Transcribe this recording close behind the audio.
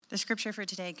The scripture for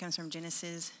today comes from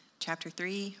Genesis chapter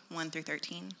 3, 1 through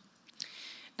 13.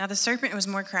 Now the serpent was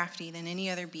more crafty than any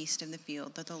other beast of the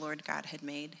field that the Lord God had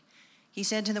made. He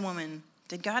said to the woman,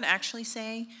 "Did God actually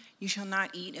say, 'You shall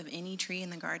not eat of any tree in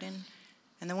the garden'?"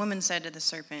 And the woman said to the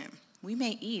serpent, "We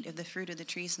may eat of the fruit of the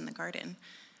trees in the garden.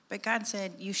 But God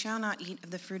said, 'You shall not eat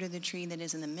of the fruit of the tree that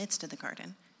is in the midst of the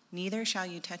garden, neither shall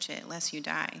you touch it, lest you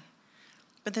die.'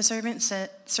 But the serpent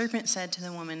said to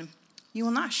the woman, 'You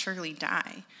will not surely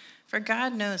die. For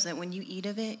God knows that when you eat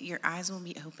of it, your eyes will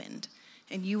be opened,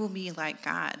 and you will be like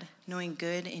God, knowing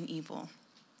good and evil.'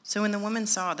 So when the woman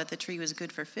saw that the tree was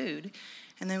good for food,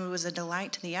 and that it was a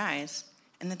delight to the eyes,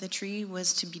 and that the tree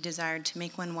was to be desired to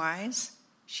make one wise,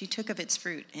 she took of its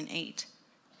fruit and ate.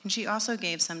 And she also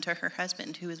gave some to her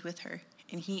husband who was with her,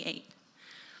 and he ate.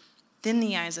 Then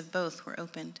the eyes of both were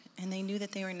opened, and they knew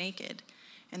that they were naked,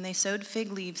 and they sewed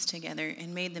fig leaves together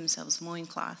and made themselves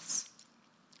loincloths.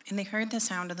 And they heard the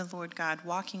sound of the Lord God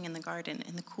walking in the garden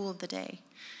in the cool of the day.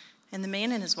 And the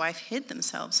man and his wife hid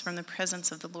themselves from the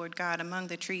presence of the Lord God among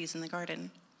the trees in the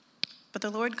garden. But the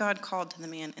Lord God called to the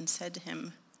man and said to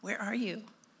him, 'Where are you?'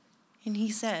 And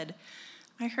he said,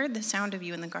 'I heard the sound of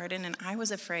you in the garden, and I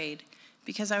was afraid,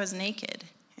 because I was naked,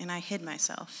 and I hid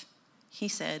myself.' He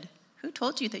said, 'Who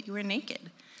told you that you were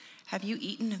naked? Have you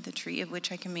eaten of the tree of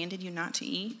which I commanded you not to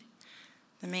eat?'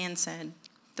 The man said,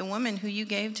 'The woman who you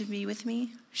gave to be with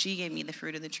me, she gave me the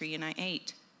fruit of the tree, and I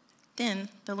ate.' Then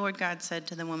the Lord God said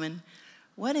to the woman,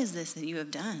 'What is this that you have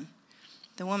done?'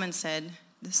 The woman said,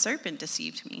 'The serpent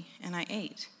deceived me, and I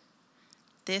ate.'"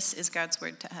 This is God's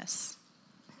word to us.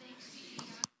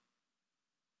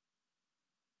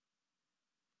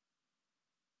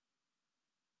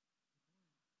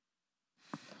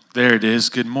 There it is.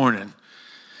 Good morning.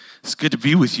 It's good to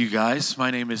be with you guys.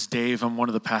 My name is Dave. I'm one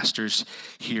of the pastors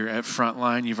here at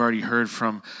Frontline. You've already heard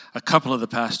from a couple of the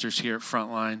pastors here at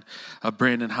Frontline.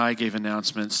 Brandon High gave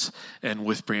announcements, and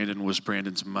with Brandon was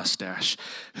Brandon's mustache,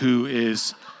 who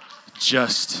is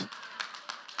just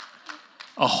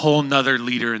a whole nother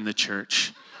leader in the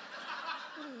church.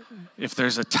 If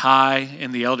there's a tie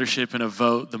in the eldership in a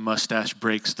vote, the mustache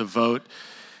breaks the vote.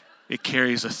 It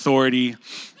carries authority,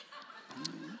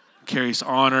 carries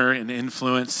honor and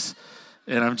influence,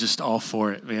 and I'm just all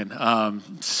for it, man.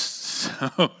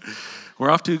 So we're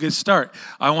off to a good start.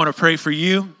 I want to pray for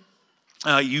you.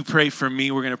 You pray for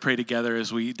me. We're going to pray together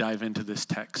as we dive into this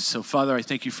text. So, Father, I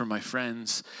thank you for my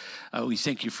friends. We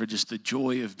thank you for just the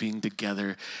joy of being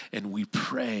together, and we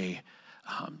pray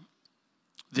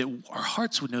that our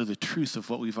hearts would know the truth of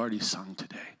what we've already sung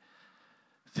today.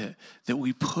 That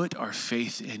we put our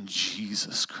faith in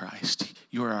Jesus Christ.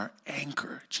 You are our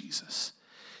anchor, Jesus.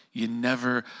 You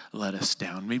never let us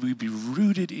down. May we be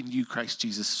rooted in you, Christ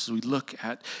Jesus, as we look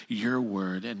at your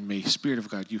word. And may, Spirit of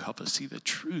God, you help us see the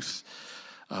truth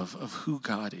of who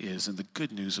God is and the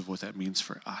good news of what that means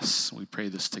for us. We pray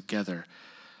this together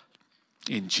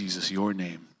in Jesus, your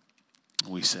name.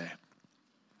 We say,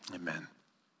 amen.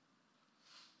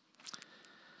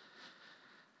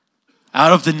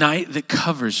 Out of the night that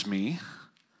covers me,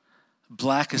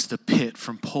 black as the pit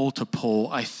from pole to pole,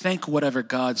 I thank whatever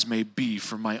gods may be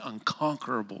for my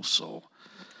unconquerable soul.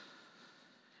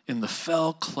 In the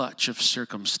fell clutch of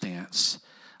circumstance,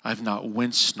 I've not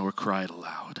winced nor cried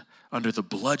aloud. Under the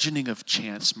bludgeoning of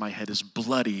chance, my head is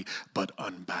bloody but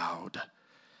unbowed.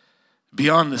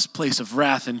 Beyond this place of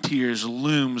wrath and tears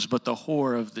looms but the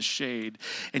horror of the shade.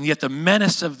 And yet the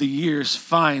menace of the years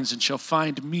finds and shall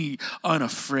find me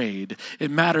unafraid.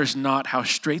 It matters not how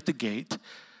straight the gate,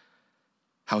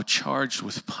 how charged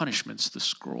with punishments the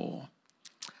scroll.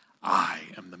 I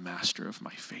am the master of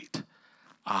my fate.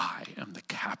 I am the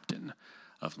captain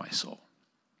of my soul.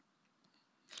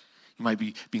 You might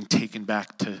be being taken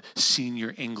back to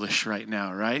senior English right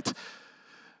now, right?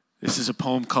 This is a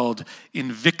poem called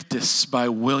Invictus by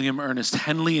William Ernest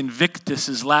Henley. Invictus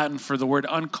is Latin for the word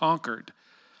unconquered.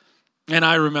 And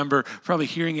I remember probably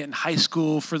hearing it in high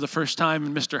school for the first time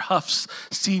in Mr. Huff's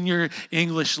senior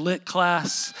English lit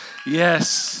class. Yes,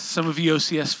 some of you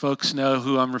OCS folks know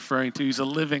who I'm referring to. He's a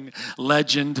living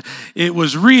legend. It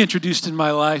was reintroduced in my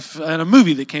life in a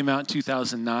movie that came out in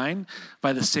 2009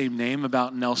 by the same name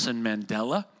about Nelson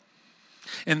Mandela.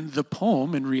 And the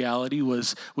poem, in reality,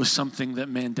 was something that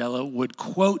Mandela would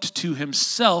quote to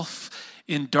himself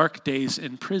in dark days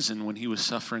in prison when he was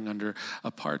suffering under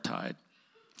apartheid.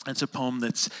 It's a poem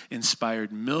that's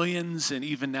inspired millions, and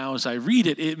even now as I read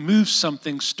it, it moves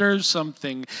something, stirs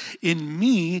something in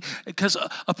me, because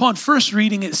upon first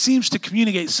reading, it seems to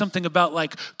communicate something about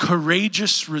like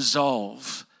courageous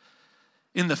resolve.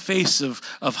 in the face of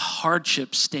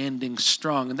hardship, standing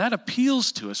strong. And that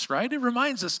appeals to us, right? It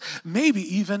reminds us maybe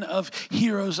even of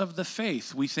heroes of the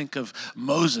faith. We think of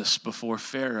Moses before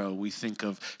Pharaoh. We think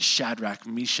of Shadrach,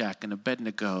 Meshach, and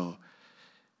Abednego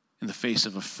in the face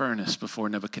of a furnace before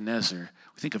Nebuchadnezzar.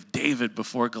 We think of David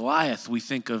before Goliath. We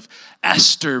think of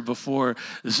Esther before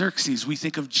Xerxes. We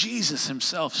think of Jesus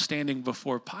himself standing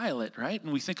before Pilate, right?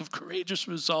 And we think of courageous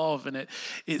resolve, and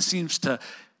it seems to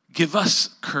give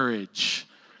us courage,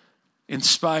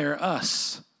 inspire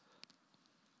us.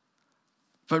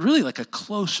 But really, like a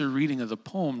closer reading of the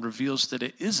poem reveals that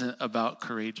it isn't about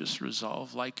courageous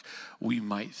resolve like we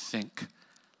might think.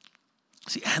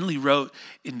 See, Henley wrote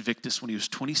Invictus when he was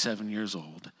 27 years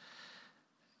old.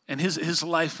 And his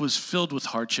life was filled with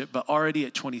hardship, but already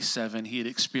at 27, he had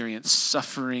experienced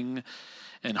suffering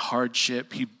and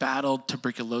hardship. He battled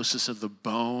tuberculosis of the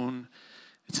bone.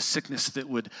 It's a sickness that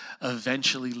would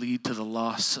eventually lead to the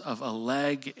loss of a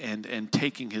leg and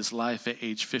taking his life at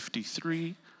age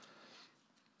 53.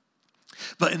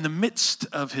 But in the midst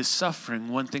of his suffering,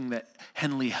 one thing that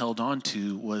Henley held on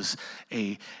to was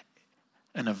an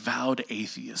avowed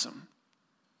atheism.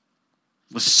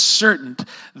 Was certain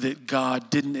that God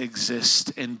didn't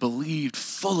exist and believed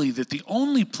fully that the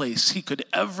only place he could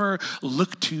ever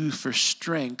look to for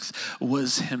strength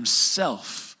was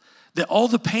himself. That all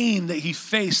the pain that he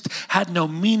faced had no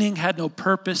meaning, had no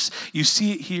purpose. You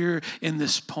see it here in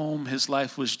this poem. His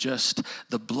life was just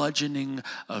the bludgeoning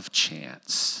of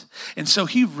chance. And so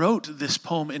he wrote this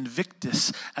poem,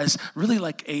 Invictus, as really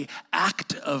like an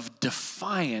act of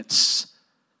defiance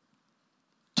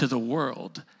to the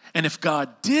world. And if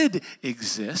God did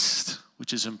exist,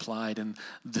 which is implied in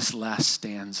this last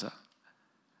stanza,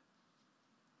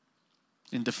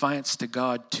 in defiance to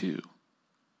God too.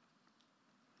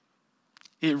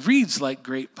 It reads like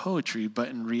great poetry, but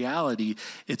in reality,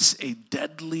 it's a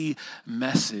deadly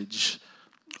message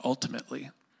ultimately.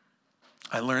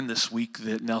 I learned this week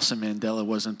that Nelson Mandela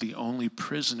wasn't the only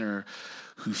prisoner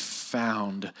who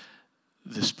found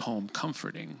this poem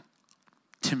comforting.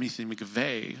 Timothy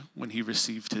McVeigh, when he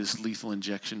received his lethal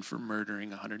injection for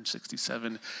murdering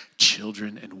 167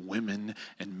 children and women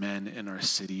and men in our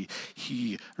city,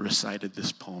 he recited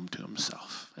this poem to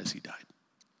himself as he died.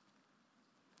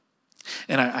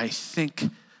 And I think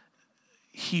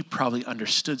he probably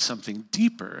understood something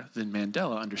deeper than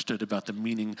Mandela understood about the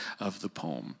meaning of the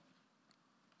poem.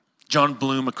 John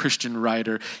Bloom, a Christian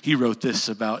writer, he wrote this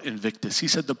about Invictus. He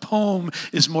said, the poem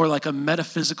is more like a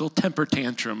metaphysical temper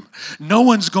tantrum. No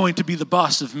one's going to be the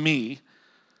boss of me.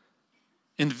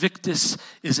 Invictus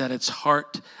is at its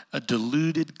heart a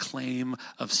deluded claim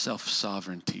of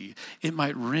self-sovereignty. It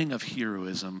might ring of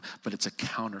heroism, but it's a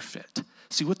counterfeit.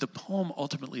 See, what the poem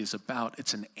ultimately is about,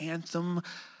 it's an anthem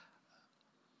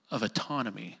of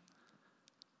autonomy.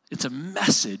 It's a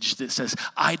message that says,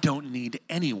 I don't need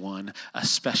anyone,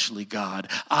 especially God.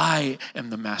 I am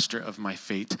the master of my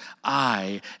fate.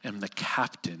 I am the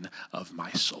captain of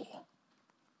my soul.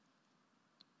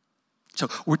 So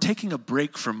we're taking a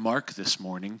break from Mark this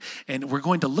morning, and we're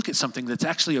going to look at something that's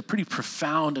actually a pretty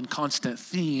profound and constant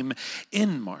theme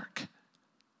in Mark.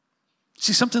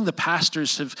 See, something the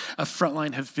pastors of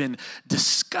Frontline have been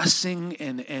discussing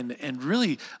and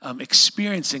really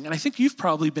experiencing, and I think you've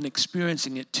probably been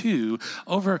experiencing it too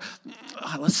over,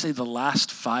 let's say, the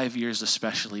last 5 years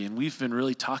especially, and we've been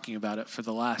really talking about it for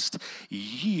the last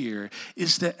year,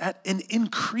 is that at an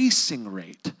increasing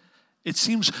rate, it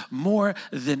seems more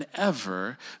than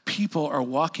ever, people are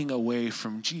walking away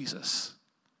from Jesus.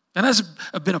 And as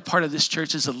I've been a part of this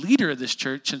church, as a leader of this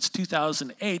church since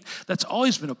 2008, that's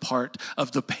always been a part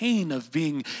of the pain of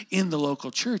being in the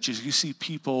local church, is you see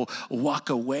people walk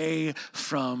away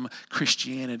from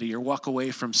Christianity or walk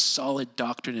away from solid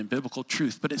doctrine and biblical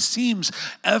truth. But it seems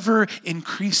ever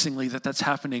increasingly that that's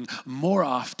happening more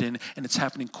often, and it's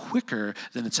happening quicker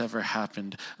than it's ever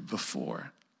happened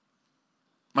before.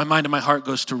 My mind and my heart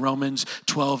goes to Romans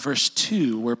 12, verse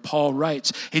 2, where Paul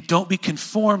writes, hey, don't be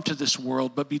conformed to this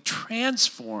world, but be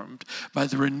transformed by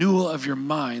the renewal of your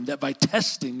mind, that by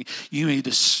testing you may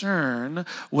discern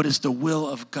what is the will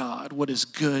of God, what is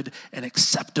good and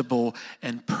acceptable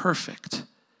and perfect.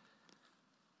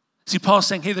 See, Paul's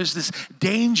saying, hey, there's this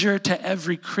danger to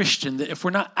every Christian that if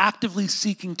we're not actively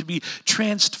seeking to be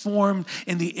transformed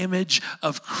in the image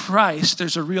of Christ,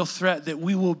 there's a real threat that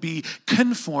we will be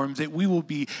conformed, that we will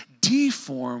be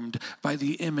deformed by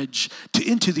the image,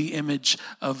 into the image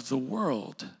of the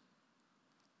world.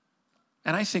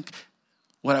 And I think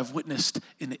what I've witnessed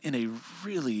in a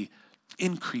really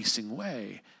increasing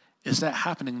way is that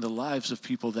happening in the lives of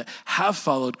people that have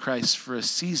followed Christ for a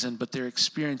season, but they're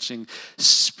experiencing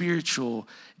spiritual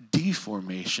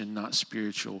deformation, not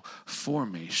spiritual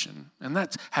formation? And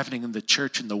that's happening in the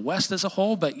church in the West as a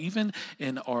whole, but even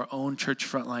in our own church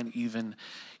frontline, even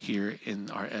here in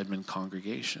our Edmond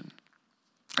congregation.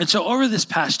 And so over this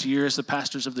past year, as the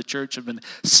pastors of the church have been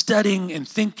studying and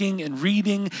thinking and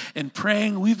reading and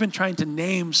praying, we've been trying to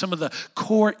name some of the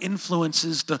core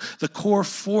influences, the core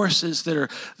forces that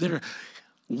are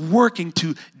working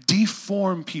to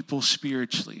deform people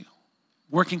spiritually,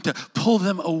 working to pull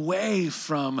them away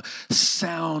from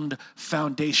sound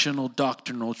foundational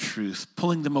doctrinal truth,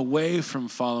 pulling them away from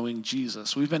following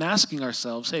Jesus. We've been asking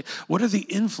ourselves, hey, what are the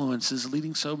influences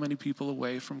leading so many people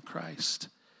away from Christ?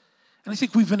 And I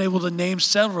think we've been able to name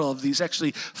several of these,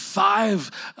 actually 5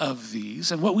 of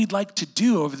these. And what we'd like to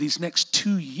do over these next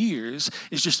 2 years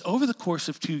is just over the course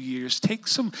of 2 years, take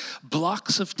some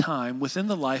blocks of time within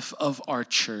the life of our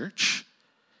church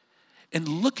and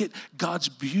look at God's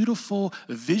beautiful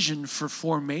vision for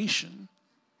formation.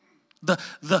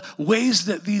 The ways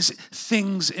that these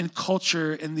things in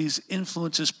culture and these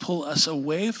influences pull us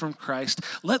away from Christ,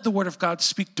 let the Word of God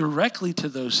speak directly to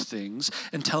those things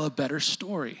and tell a better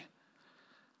story.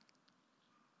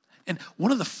 And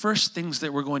one of the first things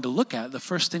that we're going to look at, the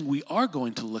first thing we are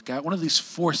going to look at, one of these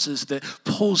forces that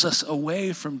pulls us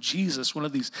away from Jesus, one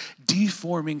of these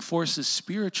deforming forces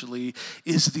spiritually,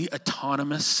 is the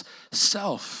autonomous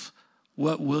self.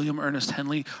 What William Ernest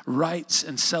Henley writes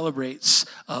and celebrates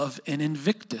of an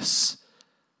Invictus.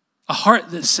 A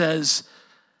heart that says,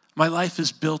 my life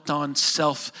is built on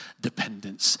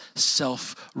self-dependence,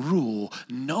 self-rule.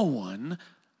 No one,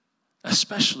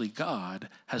 especially God,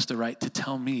 has the right to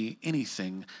tell me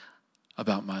anything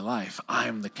about my life. I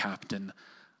am the captain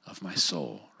of my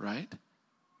soul, right?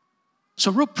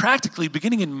 So real practically,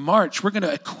 beginning in March, we're going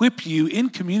to equip you in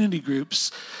community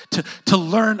groups to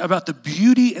learn about the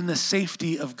beauty and the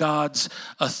safety of God's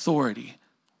authority.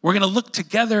 We're going to look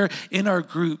together in our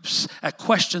groups at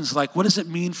questions like, what does it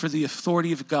mean for the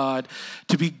authority of God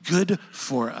to be good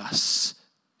for us?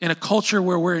 In a culture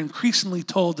where we're increasingly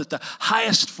told that the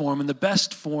highest form and the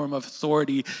best form of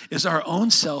authority is our own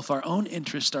self, our own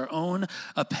interest, our own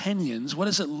opinions, what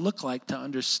does it look like to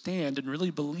understand and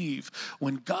really believe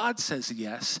when God says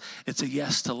yes, it's a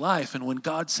yes to life, and when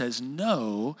God says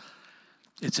no,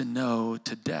 it's a no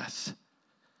to death?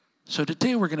 So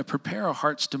today we're going to prepare our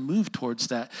hearts to move towards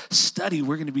that study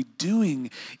we're going to be doing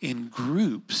in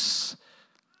groups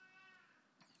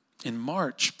in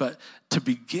March. But to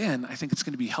begin, I think it's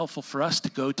going to be helpful for us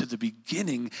to go to the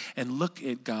beginning and look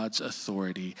at God's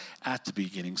authority at the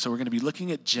beginning. So we're going to be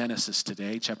looking at Genesis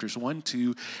today, chapters 1,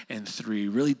 2, and 3,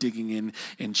 really digging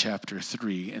in chapter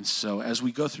 3. And so as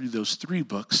we go through those 3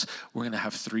 books, we're going to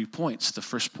have 3 points. The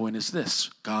first point is this: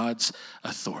 God's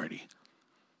authority.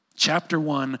 Chapter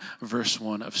 1, verse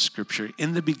 1 of Scripture.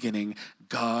 In the beginning,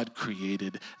 God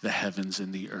created the heavens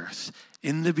and the earth.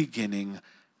 In the beginning,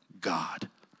 God.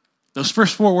 Those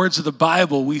first 4 words of the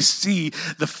Bible, we see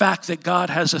the fact that God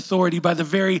has authority by the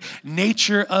very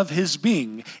nature of his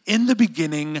being. In the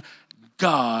beginning,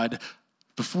 God.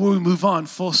 Before we move on,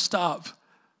 full stop.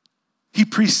 He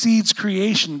precedes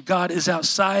creation. God is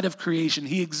outside of creation.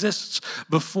 He exists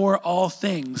before all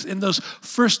things. In those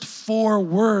first 4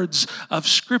 words of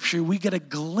Scripture, we get a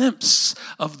glimpse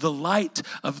of the light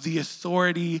of the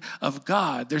authority of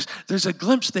God. There's a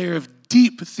glimpse there of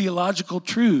deep theological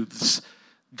truths.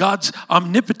 God's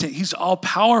omnipotent. He's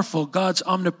all-powerful. God's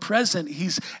omnipresent.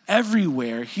 He's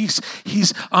everywhere. He's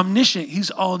omniscient.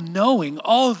 He's all-knowing.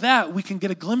 All of that we can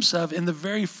get a glimpse of in the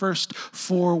very first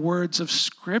 4 words of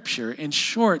Scripture. In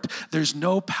short, there's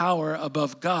no power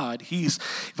above God. He's,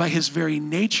 by his very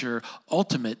nature,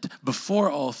 ultimate,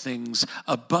 before all things,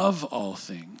 above all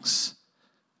things.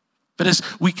 But as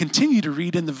we continue to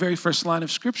read in the very first line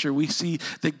of Scripture, we see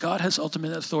that God has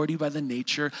ultimate authority by the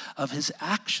nature of his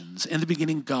actions. In the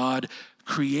beginning, God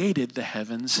created the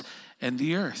heavens and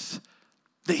the earth.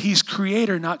 That he's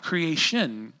creator, not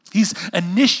creation. He's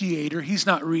initiator. He's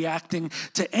not reacting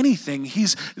to anything.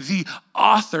 He's the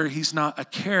author. He's not a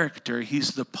character.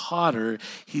 He's the potter.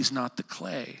 He's not the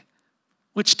clay.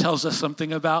 Which tells us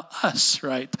something about us,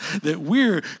 right? That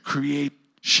we're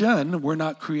we're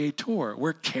not creator.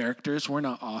 We're characters. We're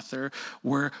not author.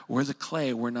 We're the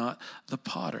clay. We're not the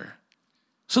potter.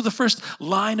 So the first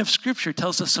line of Scripture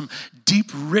tells us some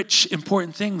deep, rich,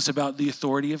 important things about the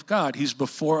authority of God. He's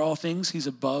before all things. He's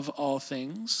above all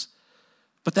things.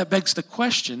 But that begs the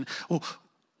question, well,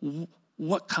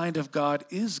 what kind of God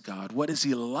is God? What is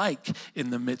he like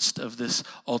in the midst of this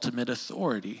ultimate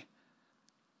authority?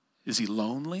 Is he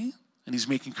lonely? And he's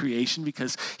making creation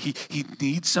because he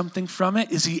needs something from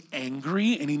it? Is he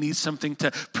angry and he needs something to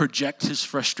project his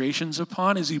frustrations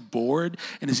upon? Is he bored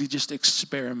and is he just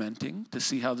experimenting to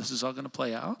see how this is all going to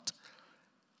play out?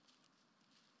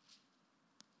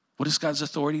 What does God's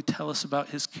authority tell us about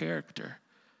his character?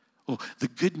 Well, the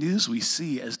good news we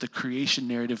see as the creation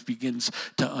narrative begins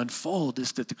to unfold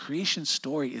is that the creation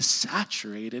story is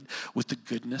saturated with the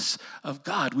goodness of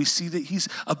God. We see that he's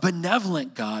a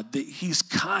benevolent God, that he's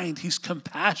kind, he's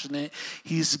compassionate,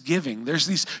 he's giving. There's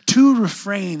these two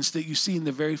refrains that you see in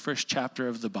the very first chapter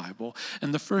of the Bible.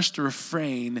 And the first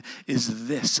refrain is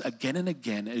this. Again and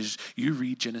again, as you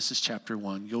read Genesis chapter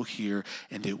 1, you'll hear,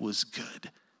 and it was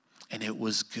good, and it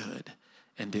was good,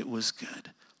 and it was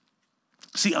good.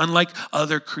 See, unlike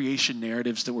other creation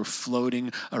narratives that were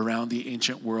floating around the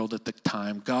ancient world at the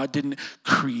time, God didn't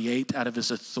create out of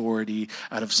his authority,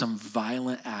 out of some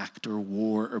violent act or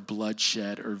war or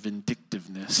bloodshed or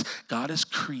vindictiveness. God is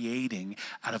creating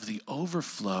out of the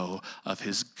overflow of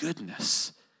his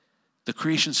goodness. The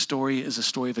creation story is a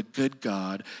story of a good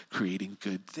God creating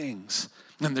good things.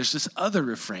 And there's this other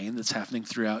refrain that's happening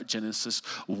throughout Genesis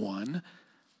 1.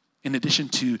 In addition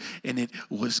to, and it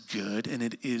was good, and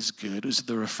it is good, was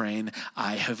the refrain,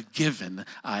 I have given,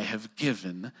 I have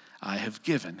given, I have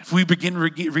given. If we begin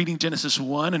reading Genesis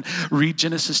 1 and read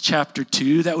Genesis chapter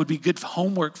 2, that would be good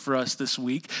homework for us this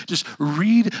week. Just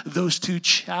read those two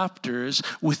chapters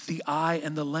with the eye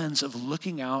and the lens of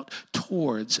looking out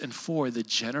towards and for the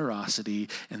generosity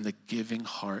and the giving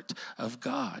heart of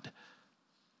God.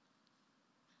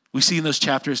 We see in those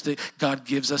chapters that God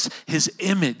gives us his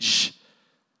image.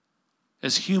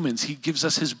 As humans, he gives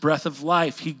us his breath of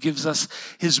life. He gives us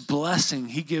his blessing.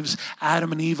 He gives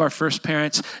Adam and Eve, our first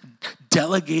parents,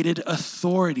 delegated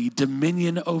authority,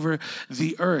 dominion over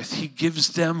the earth. He gives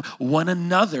them one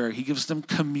another. He gives them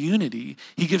community.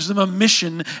 He gives them a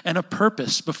mission and a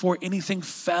purpose. Before anything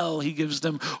fell, he gives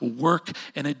them work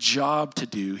and a job to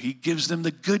do. He gives them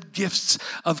the good gifts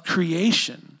of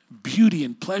creation, beauty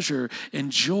and pleasure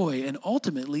and joy, and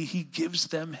ultimately he gives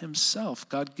them himself.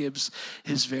 God gives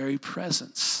his very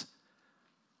presence.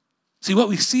 See, what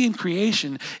we see in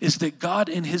creation is that God,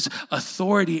 in his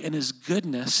authority and his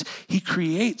goodness, he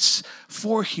creates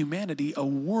for humanity a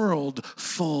world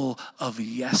full of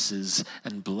yeses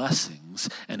and blessings,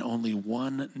 and only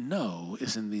one no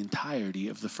is in the entirety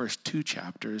of the first two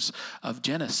chapters of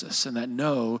Genesis, and that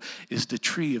no is the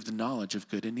tree of the knowledge of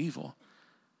good and evil.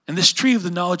 And this tree of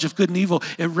the knowledge of good and evil,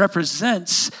 it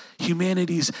represents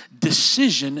humanity's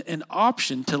decision and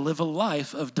option to live a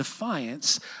life of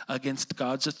defiance against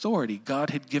God's authority. God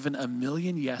had given a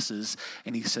million yeses,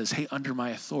 and he says, hey, under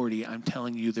my authority, I'm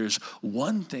telling you there's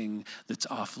one thing that's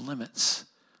off limits.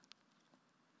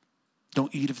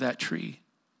 Don't eat of that tree,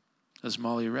 as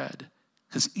Molly read,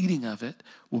 because eating of it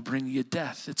will bring you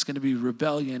death. It's going to be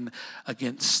rebellion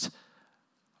against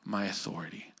my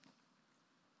authority.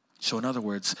 So in other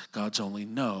words, God's only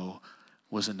no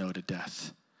was a no to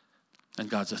death. And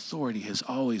God's authority has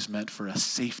always meant for us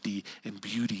safety and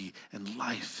beauty and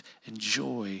life and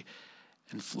joy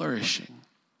and flourishing.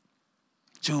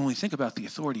 So when we think about the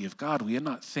authority of God, we do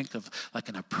not think of like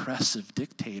an oppressive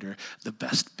dictator. The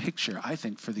best picture, I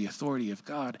think, for the authority of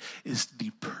God is the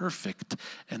perfect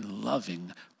and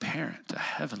loving parent, a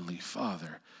heavenly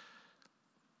Father.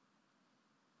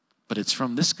 But it's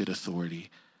from this good authority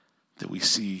that we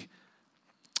see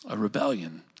a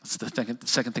rebellion. That's the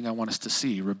second thing I want us to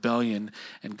see, rebellion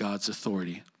and God's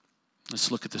authority. Let's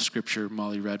look at the scripture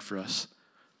Molly read for us.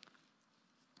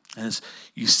 And as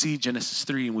you see Genesis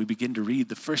 3 and we begin to read,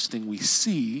 the first thing we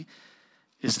see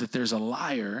is that there's a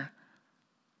liar,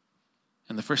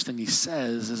 and the first thing he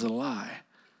says is a lie.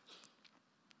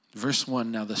 Verse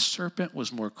 1, now the serpent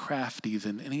was more crafty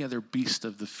than any other beast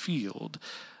of the field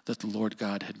that the Lord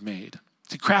God had made.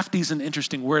 See, crafty is an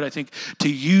interesting word, I think, to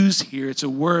use here. It's a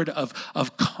word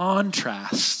of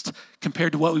contrast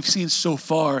compared to what we've seen so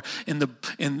far in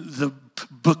the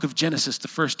book of Genesis, the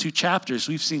first two chapters.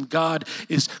 We've seen God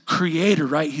is creator,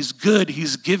 right? He's good,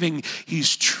 he's giving,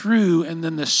 he's true. And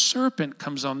then the serpent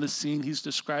comes on the scene. He's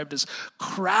described as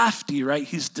crafty, right?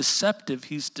 He's deceptive,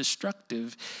 he's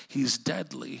destructive, he's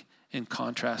deadly, in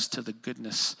contrast to the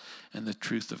goodness and the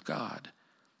truth of God.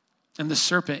 And the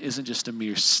serpent isn't just a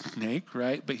mere snake,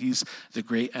 right? But he's the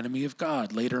great enemy of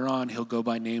God. Later on, he'll go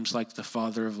by names like the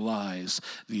father of lies,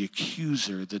 the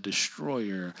accuser, the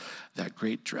destroyer, that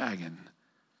great dragon.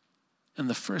 And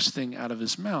the first thing out of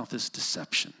his mouth is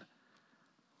deception.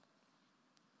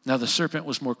 Now the serpent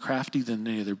was more crafty than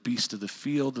any other beast of the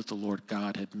field that the Lord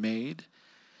God had made.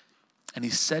 And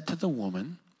he said to the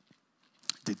woman,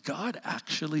 did God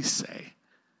actually say,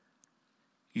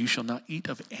 You shall not eat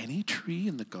of any tree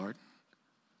in the garden.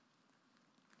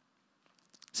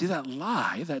 See, that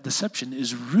lie, that deception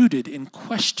is rooted in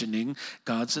questioning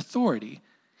God's authority.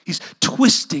 He's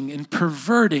twisting and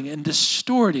perverting and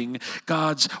distorting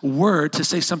God's word to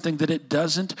say something that it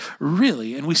doesn't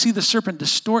really. And we see the serpent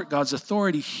distort God's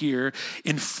authority here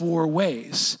in 4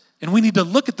 ways. And we need to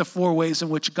look at the 4 ways in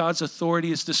which God's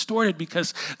authority is distorted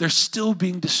because they're still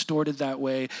being distorted that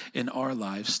way in our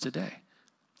lives today.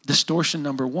 Distortion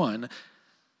number 1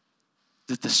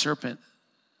 that the serpent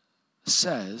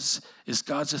says is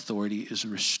God's authority is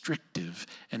restrictive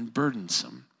and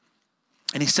burdensome.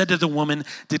 And he said to the woman,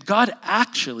 did God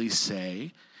actually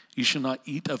say, you shall not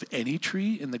eat of any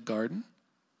tree in the garden?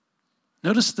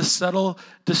 Notice the subtle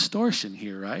distortion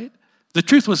here, right? The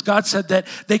truth was God said that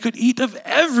they could eat of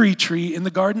every tree in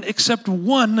the garden except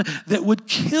one that would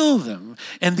kill them.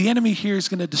 And the enemy here is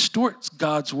going to distort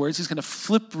God's words. He's going to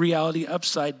flip reality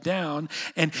upside down.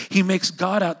 And he makes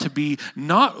God out to be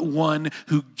not one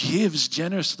who gives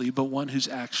generously, but one who's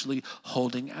actually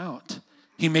holding out.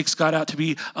 He makes God out to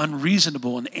be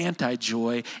unreasonable and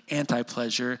anti-joy,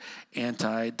 anti-pleasure,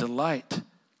 anti-delight.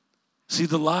 See,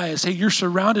 the lie is, hey, you're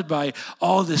surrounded by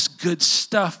all this good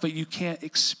stuff, but you can't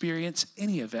experience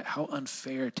any of it. How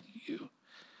unfair to you.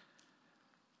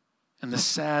 And the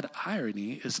sad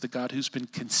irony is the God who's been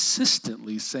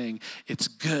consistently saying, it's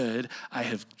good, I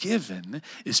have given,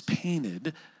 is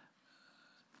painted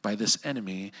by this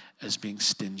enemy as being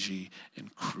stingy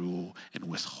and cruel and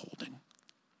withholding,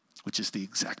 which is the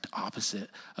exact opposite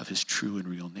of his true and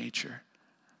real nature.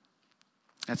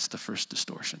 That's the first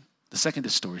distortion. The second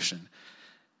distortion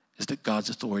is that God's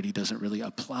authority doesn't really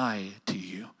apply to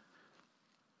you.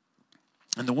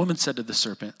 And the woman said to the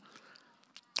serpent,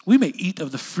 we may eat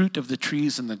of the fruit of the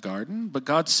trees in the garden, but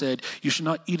God said, you shall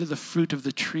not eat of the fruit of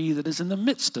the tree that is in the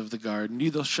midst of the garden,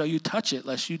 neither shall you touch it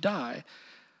lest you die.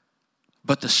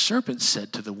 But the serpent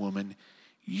said to the woman,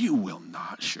 you will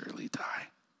not surely die.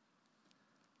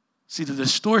 See, the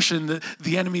distortion,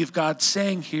 the enemy of God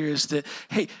saying here is that,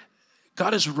 hey,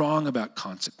 God is wrong about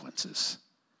consequences.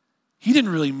 He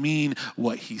didn't really mean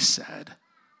what he said.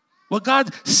 What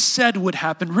God said would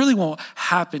happen really won't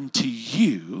happen to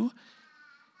you.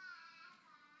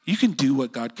 You can do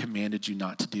what God commanded you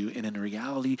not to do, and in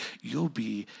reality, you'll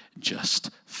be just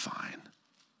fine.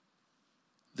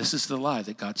 This is the lie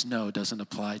that God's no doesn't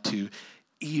apply to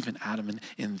even Adam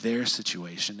in their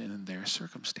situation and in their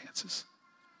circumstances.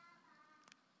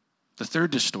 The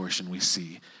third distortion we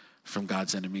see from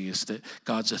God's enemy is that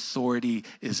God's authority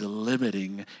is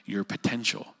limiting your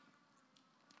potential.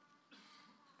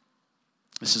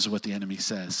 This is what the enemy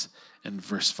says in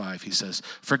verse 5. He says,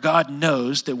 for God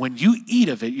knows that when you eat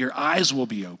of it, your eyes will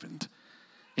be opened,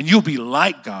 and you'll be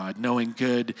like God, knowing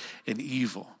good and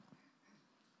evil.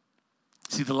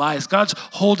 See, the lie is God's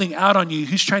holding out on you.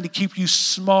 He's trying to keep you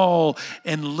small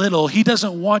and little. He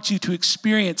doesn't want you to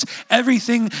experience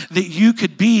everything that you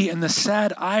could be. And the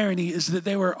sad irony is that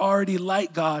they were already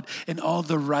like God in all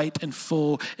the right and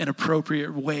full and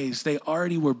appropriate ways. They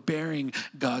already were bearing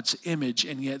God's image,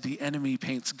 and yet the enemy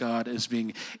paints God as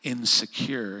being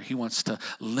insecure. He wants to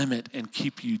limit and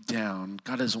keep you down.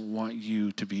 God doesn't want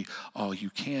you to be all you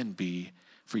can be.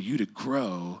 For you to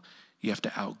grow, you have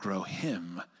to outgrow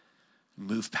him.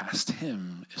 Move past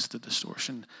him is the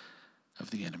distortion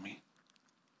of the enemy.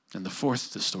 And the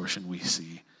fourth distortion we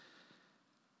see,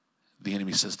 the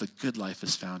enemy says the good life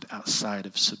is found outside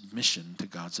of submission to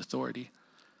God's authority.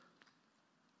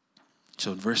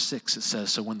 So in verse 6 it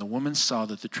says, so when the woman saw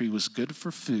that the tree was good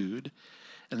for food,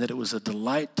 and that it was a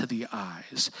delight to the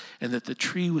eyes, and that the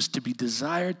tree was to be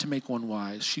desired to make one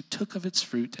wise, she took of its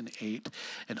fruit and ate,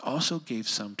 and also gave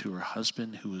some to her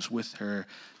husband who was with her,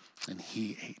 and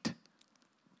he ate.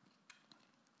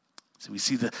 So we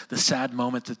see the sad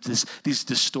moment that these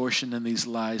distortion and these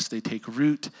lies, they take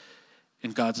root,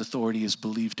 and God's authority is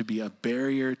believed to be a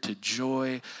barrier to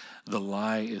joy. The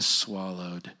lie is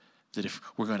swallowed, that if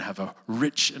we're going to have a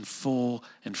rich and full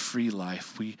and free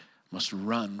life, we must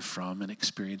run from and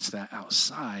experience that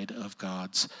outside of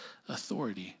God's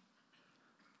authority.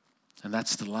 And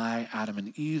that's the lie Adam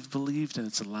and Eve believed, and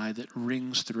it's a lie that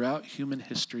rings throughout human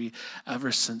history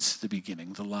ever since the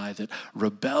beginning. The lie that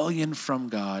rebellion from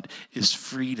God is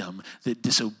freedom, that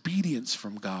disobedience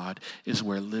from God is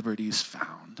where liberty is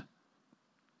found.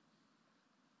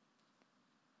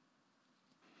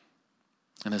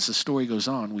 And as the story goes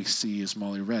on, we see, as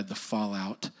Molly read, the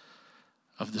fallout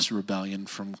of this rebellion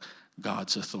from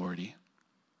God's authority.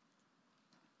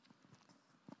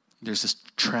 There's this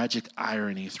tragic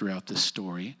irony throughout this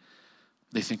story.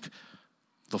 They think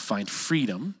they'll find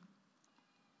freedom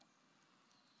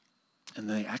And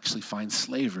they actually find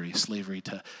slavery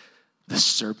to the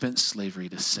serpent, slavery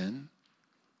to sin.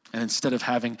 And instead of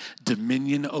having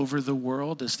dominion over the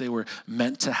world as they were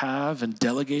meant to have and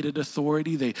delegated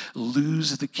authority, they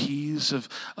lose the keys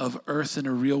of earth in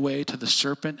a real way to the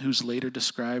serpent, who's later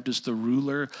described as the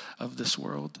ruler of this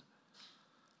world.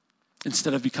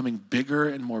 Instead of becoming bigger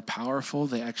and more powerful,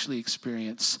 they actually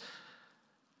experience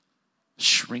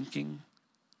shrinking.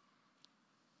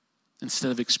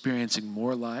 Instead of experiencing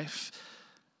more life,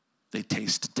 they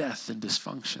taste death and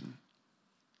dysfunction.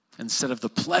 Instead of the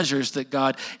pleasures that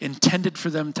God intended for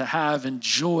them to have,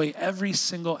 enjoy, every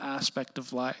single aspect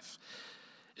of life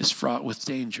is fraught with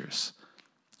dangers.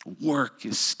 Work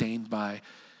is stained by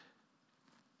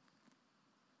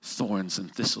thorns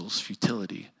and thistles,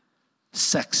 futility.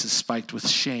 Sex is spiked with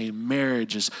shame.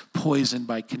 Marriage is poisoned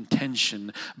by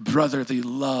contention. Brotherly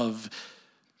love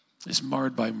is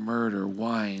marred by murder.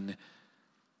 Wine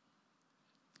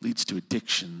leads to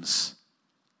addictions.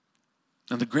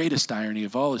 And the greatest irony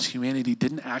of all is humanity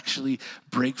didn't actually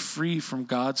break free from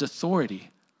God's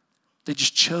authority. They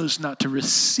just chose not to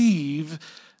receive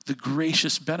the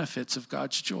gracious benefits of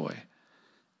God's joy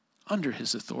under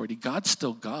his authority. God's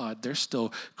still God. They're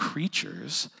still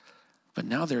creatures. But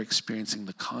now they're experiencing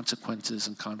the consequences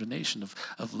and condemnation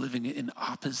of living in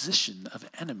opposition, of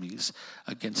enemies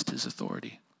against his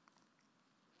authority.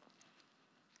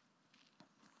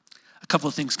 A couple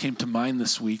of things came to mind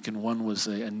this week, and one was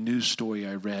a news story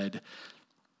I read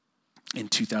in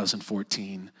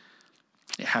 2014.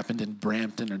 It happened in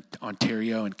Brampton,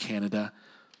 Ontario, in Canada.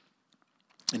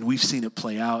 And we've seen it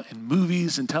play out in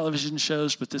movies and television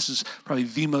shows, but this is probably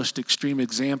the most extreme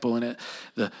example in it.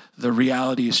 The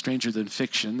reality is stranger than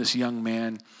fiction. This young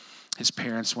man, his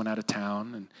parents went out of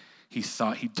town, and he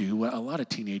thought he'd do what a lot of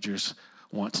teenagers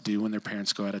want to do when their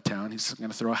parents go out of town. He's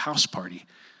going to throw a house party.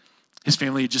 His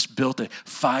family had just built a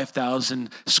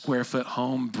 5,000 square foot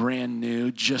home, brand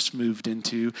new, just moved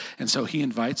into. And so he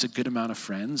invites a good amount of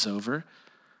friends over.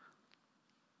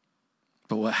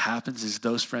 But what happens is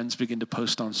those friends begin to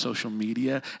post on social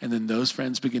media, and then those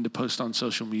friends begin to post on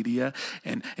social media,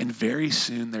 and very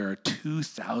soon there are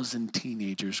 2,000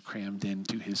 teenagers crammed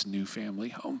into his new family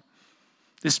home.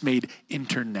 This made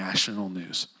international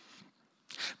news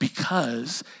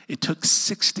because it took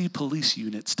 60 police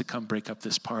units to come break up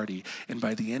this party, and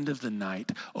by the end of the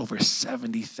night, over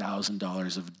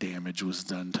 $70,000 of damage was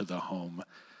done to the home.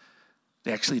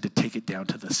 They actually had to take it down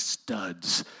to the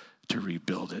studs to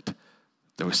rebuild it.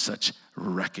 There was such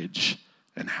wreckage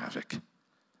and havoc.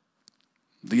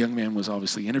 The young man was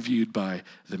obviously interviewed by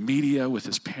the media with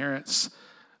his parents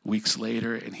weeks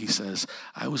later, and he says,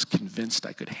 I was convinced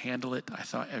I could handle it. I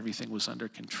thought everything was under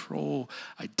control.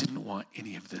 I didn't want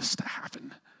any of this to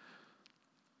happen.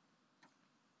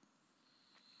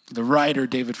 The writer,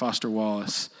 David Foster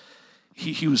Wallace,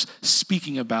 he was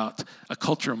speaking about a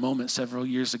cultural moment several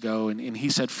years ago, and he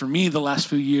said, for me, the last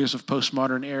few years of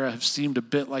postmodern era have seemed a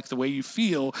bit like the way you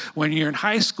feel when you're in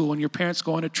high school and your parents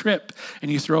go on a trip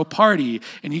and you throw a party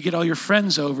and you get all your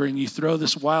friends over and you throw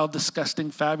this wild,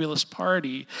 disgusting, fabulous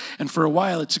party. And for a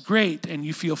while, it's great and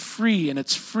you feel free and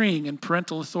it's freeing and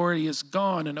parental authority is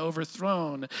gone and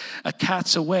overthrown. A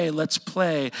cat's away, let's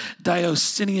play,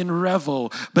 Diocletian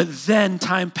revel. But then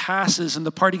time passes and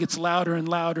the party gets louder and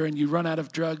louder and you run out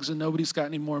of drugs and nobody's got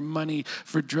any more money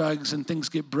for drugs and things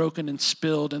get broken and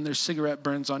spilled and there's cigarette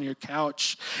burns on your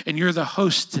couch and you're the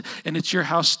host and it's your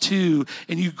house too,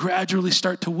 and you gradually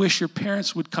start to wish your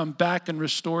parents would come back and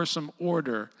restore some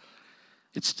order.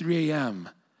 It's 3 a.m.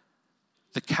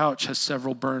 The couch has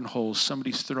several burn holes.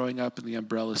 Somebody's throwing up in the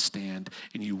umbrella stand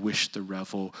and you wish the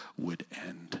revel would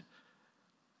end.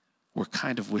 We're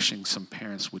kind of wishing some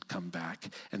parents would come back.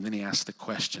 And then he asked the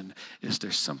question, is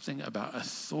there something about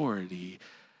authority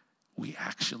we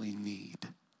actually need?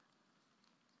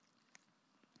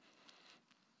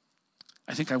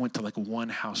 I think I went to like one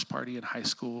house party in high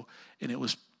school, and it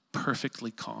was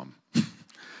perfectly calm.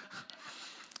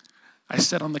 I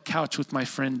sat on the couch with my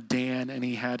friend Dan, and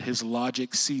he had his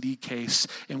Logic CD case,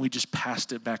 and we just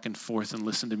passed it back and forth and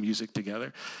listened to music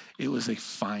together. It was a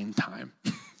fine time.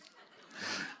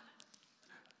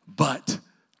 But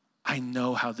I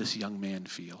know how this young man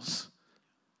feels.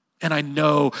 And I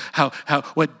know how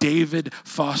what David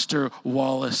Foster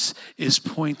Wallace is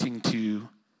pointing to,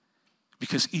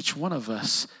 because each one of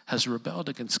us has rebelled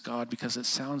against God because it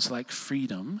sounds like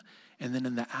freedom. And then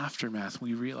in the aftermath,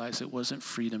 we realize it wasn't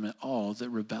freedom at all, that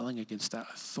rebelling against that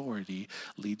authority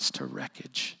leads to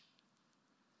wreckage.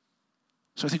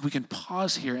 So I think we can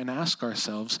pause here and ask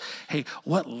ourselves, hey,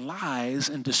 what lies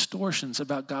and distortions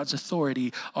about God's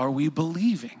authority are we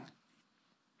believing?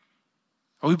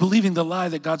 Are we believing the lie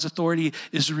that God's authority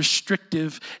is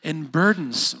restrictive and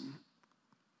burdensome?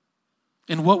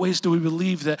 In what ways do we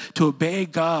believe that to obey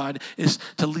God is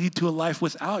to lead to a life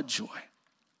without joy?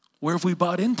 Where have we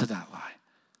bought into that lie?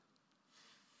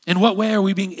 In what way are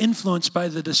we being influenced by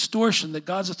the distortion that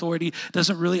God's authority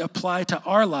doesn't really apply to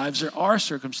our lives or our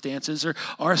circumstances or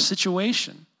our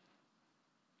situation?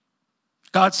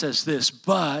 God says this,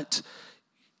 but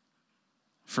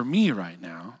for me right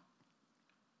now,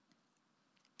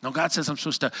 no, God says I'm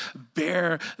supposed to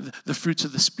bear the fruits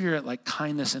of the Spirit like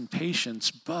kindness and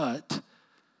patience, but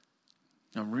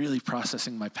I'm really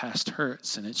processing my past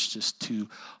hurts, and it's just too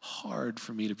hard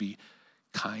for me to be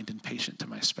kind and patient to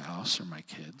my spouse or my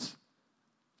kids.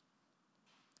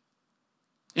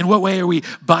 In what way are we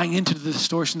buying into the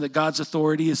distortion that God's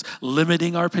authority is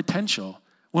limiting our potential?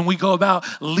 When we go about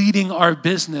leading our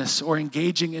business or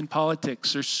engaging in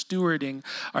politics or stewarding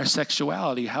our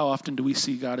sexuality, how often do we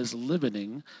see God as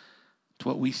limiting to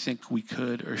what we think we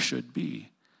could or should be?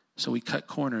 So we cut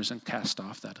corners and cast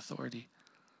off that authority.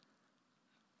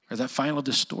 Or that final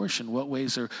distortion, what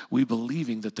ways are we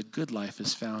believing that the good life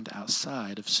is found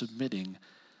outside of submitting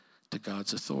to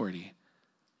God's authority?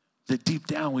 That deep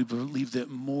down we believe that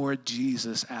more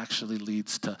Jesus actually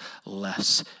leads to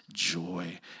less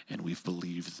joy, and we've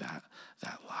believed that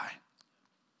lie.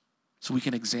 So we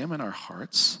can examine our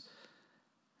hearts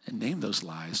and name those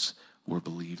lies we're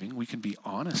believing. We can be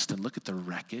honest and look at the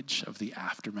wreckage of the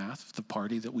aftermath of the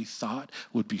party that we thought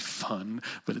would be fun,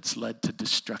 but it's led to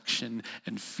destruction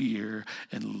and fear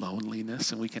and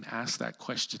loneliness. And we can ask that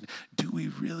question, do we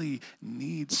really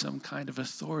need some kind of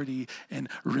authority? And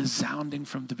resounding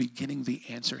from the beginning, the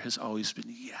answer has always been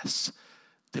yes.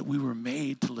 That we were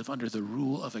made to live under the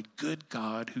rule of a good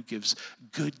God who gives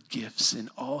good gifts,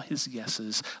 and all his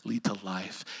yeses lead to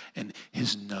life, and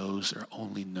his no's are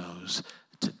only no's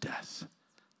to death.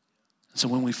 So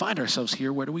when we find ourselves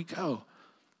here, where do we go?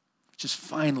 Just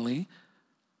finally,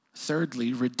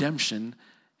 thirdly, redemption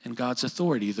and God's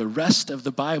authority. The rest of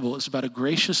the Bible is about a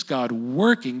gracious God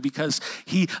working because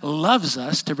he loves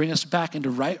us to bring us back into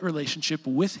right relationship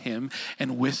with him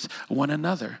and with one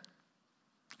another.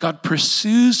 God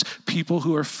pursues people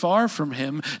who are far from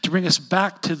him to bring us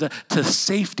back to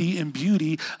safety and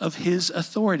beauty of his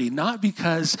authority. Not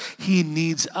because he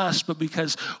needs us, but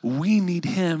because we need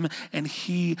him and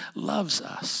he loves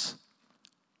us.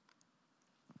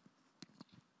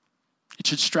 It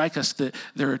should strike us that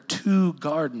there are two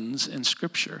gardens in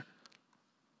Scripture.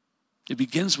 It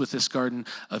begins with this Garden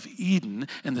of Eden,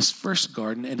 and this first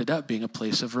garden ended up being a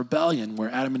place of rebellion where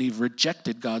Adam and Eve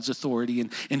rejected God's authority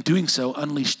and in doing so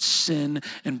unleashed sin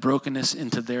and brokenness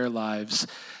into their lives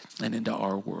and into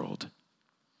our world.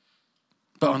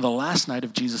 But on the last night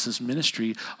of Jesus'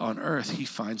 ministry on earth, he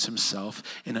finds himself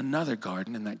in another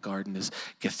garden, and that garden is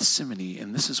Gethsemane.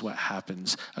 And this is what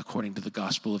happens according to the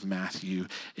Gospel of Matthew.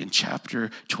 In chapter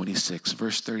 26,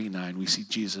 verse 39, we see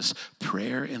Jesus'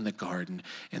 prayer in the garden,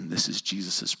 and this is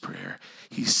Jesus' prayer.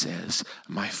 He says,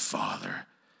 "My Father,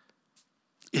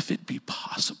 if it be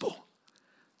possible,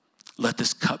 let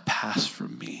this cup pass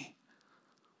from me.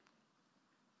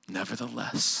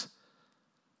 Nevertheless,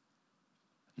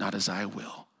 not as I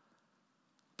will,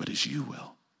 but as you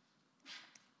will."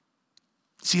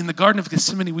 See, in the Garden of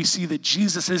Gethsemane, we see that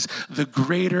Jesus is the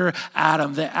greater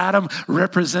Adam, that Adam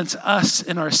represents us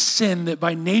in our sin, that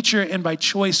by nature and by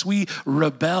choice, we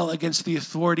rebel against the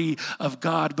authority of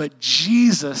God. But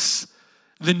Jesus,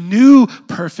 the new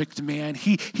perfect man,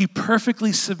 he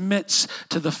perfectly submits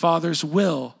to the Father's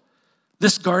will.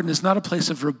 This garden is not a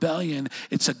place of rebellion,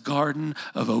 it's a garden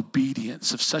of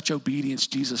obedience. Of such obedience,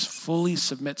 Jesus fully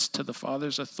submits to the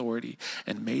Father's authority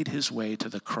and made his way to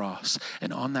the cross.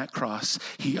 And on that cross,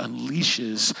 he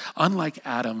unleashes, unlike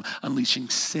Adam unleashing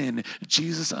sin,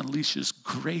 Jesus unleashes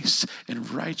grace and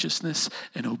righteousness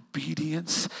and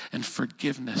obedience and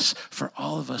forgiveness for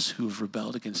all of us who have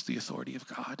rebelled against the authority of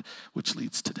God, which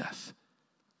leads to death.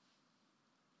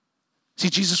 See,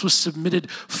 Jesus was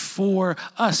submitted for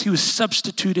us. He was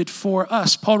substituted for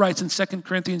us. Paul writes in 2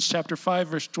 Corinthians chapter 5,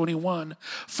 verse 21,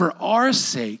 "For our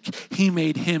sake, he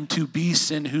made him to be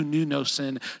sin who knew no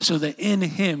sin, so that in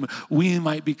him we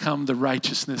might become the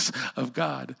righteousness of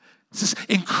God." It's this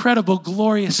incredible,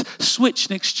 glorious switch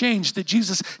and exchange that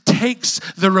Jesus takes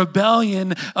the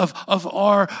rebellion of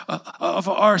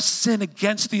our sin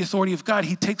against the authority of God.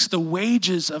 He takes the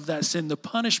wages of that sin, the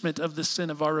punishment of the sin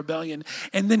of our rebellion,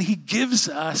 and then he gives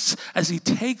us, as he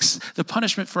takes the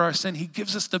punishment for our sin, he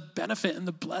gives us the benefit and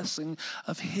the blessing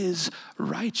of his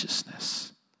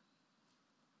righteousness.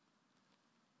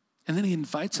 And then he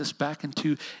invites us back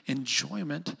into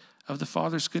enjoyment of the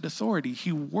Father's good authority.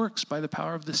 He works by the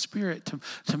power of the Spirit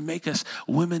to make us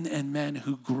women and men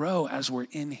who grow as we're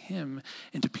in him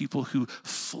into people who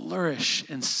flourish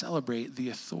and celebrate the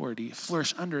authority,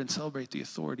 flourish under and celebrate the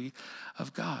authority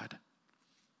of God.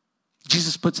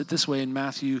 Jesus puts it this way in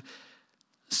Matthew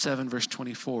 7, verse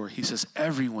 24. He says,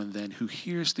 everyone then who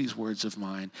hears these words of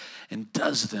mine and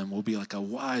does them will be like a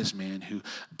wise man who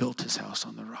built his house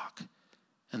on the rock.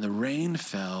 And the rain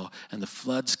fell, and the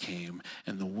floods came,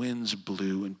 and the winds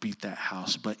blew and beat that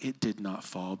house, but it did not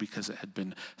fall because it had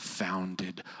been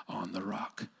founded on the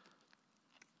rock.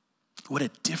 What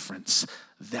a difference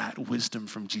that wisdom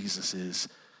from Jesus is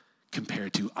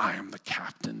compared to, I am the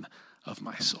captain of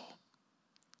my soul.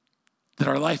 That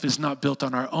our life is not built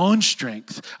on our own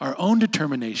strength, our own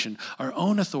determination, our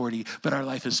own authority, but our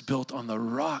life is built on the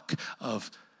rock of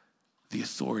the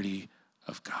authority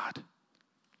of God.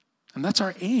 And that's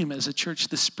our aim as a church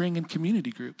this spring in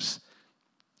community groups.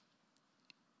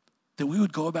 That we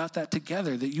would go about that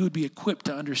together, that you would be equipped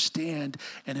to understand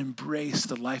and embrace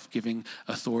the life-giving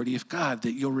authority of God,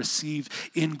 that you'll receive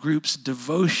in groups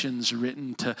devotions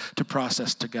written to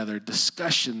process together,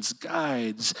 discussions,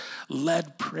 guides,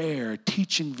 led prayer,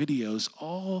 teaching videos,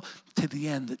 all to the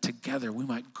end that together we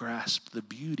might grasp the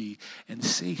beauty and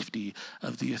safety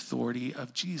of the authority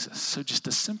of Jesus. So just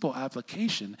a simple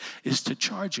application is to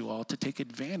charge you all to take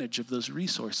advantage of those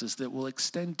resources that will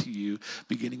extend to you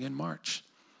beginning in March.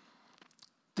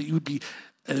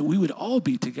 That we would all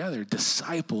be together,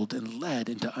 discipled and led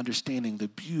into understanding the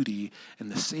beauty and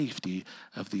the safety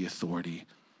of the authority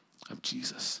of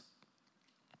Jesus.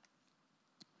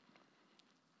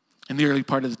 In the early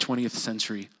part of the 20th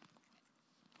century,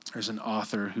 there's an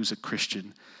author who's a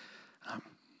Christian.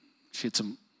 She had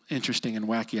some interesting and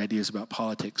wacky ideas about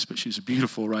politics, but she's a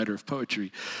beautiful writer of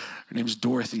poetry. Her name's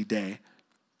Dorothy Day.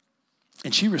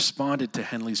 And she responded to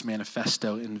Henley's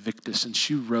manifesto, Invictus, and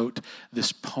she wrote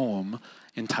this poem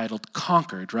entitled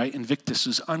Conquered, right? Invictus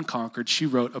was unconquered. She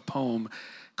wrote a poem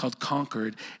called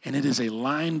Conquered, and it is a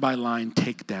line-by-line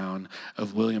takedown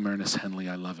of William Ernest Henley.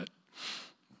 I love it.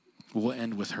 We'll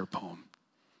end with her poem.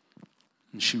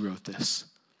 And she wrote this.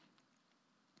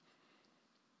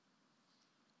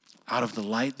 Out of the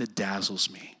light that dazzles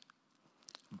me,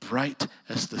 bright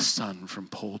as the sun from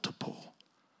pole to pole,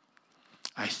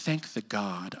 I thank the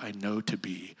God I know to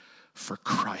be for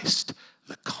Christ,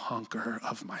 the conqueror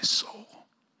of my soul.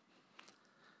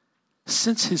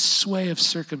 Since his sway of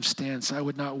circumstance, I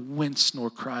would not wince nor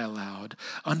cry aloud.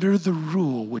 Under the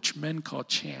rule which men call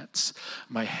chance,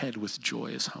 my head with joy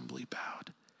is humbly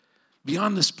bowed.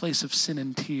 Beyond this place of sin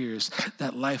and tears,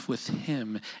 that life with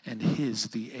him and his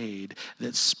the aid,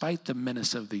 that spite the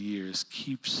menace of the years,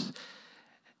 keeps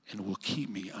and will keep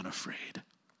me unafraid.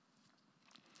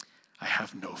 I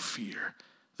have no fear,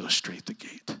 though straight the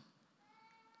gate.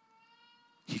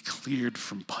 He cleared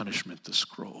from punishment the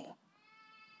scroll.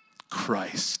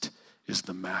 Christ is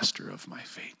the master of my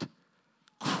fate.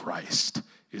 Christ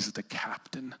is the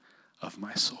captain of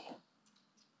my soul.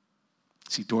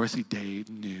 See, Dorothy Day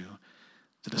knew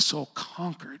that a soul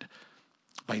conquered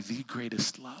by the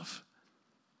greatest love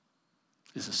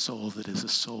is a soul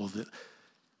that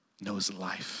knows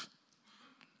life.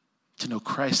 To know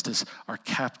Christ as our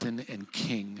captain and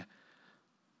king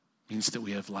means that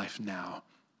we have life now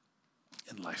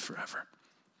and life forever.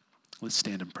 Let's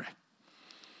stand and pray.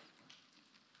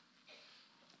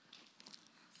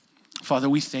 Father,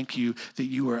 we thank you that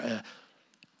you are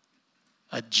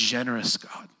a generous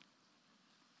God,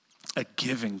 a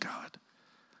giving God,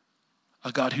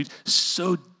 a God who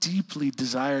so deeply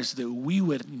desires that we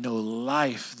would know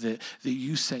life, that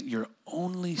you sent your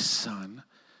only Son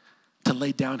to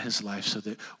lay down his life so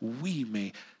that we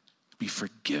may be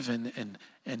forgiven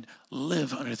and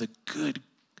live under the good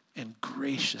and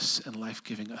gracious and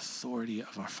life-giving authority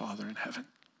of our Father in heaven.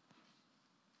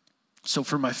 So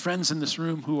for my friends in this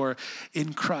room who are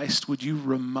in Christ, would you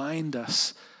remind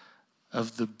us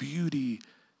of the beauty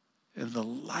and the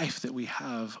life that we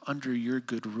have under your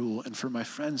good rule? And for my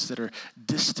friends that are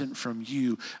distant from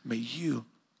you, may you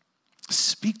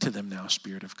speak to them now,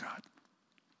 Spirit of God.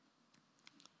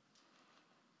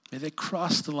 May they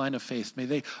cross the line of faith. May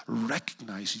they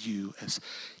recognize you as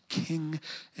King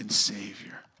and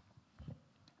Savior.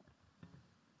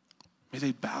 May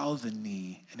they bow the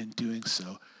knee, and in doing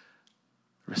so,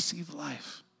 receive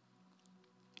life.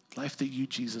 Life that you,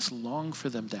 Jesus, long for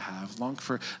them to have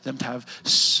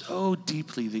so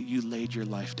deeply that you laid your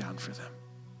life down for them.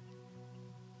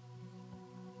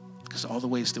 Because all the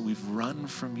ways that we've run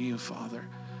from you, Father,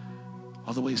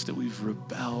 all the ways that we've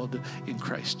rebelled in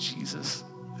Christ Jesus,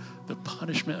 The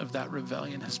punishment of that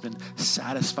rebellion has been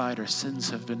satisfied. Our sins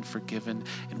have been forgiven,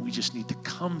 and we just need to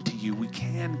come to you. We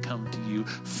can come to you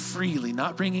freely,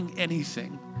 not bringing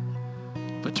anything,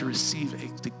 but to receive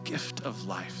the gift of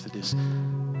life that is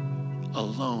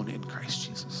alone in Christ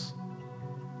Jesus.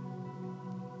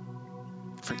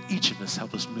 For each of us,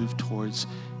 help us move towards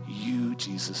you,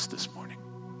 Jesus, this morning.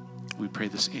 We pray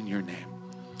this in your name.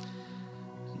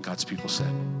 And God's people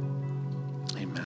said, amen.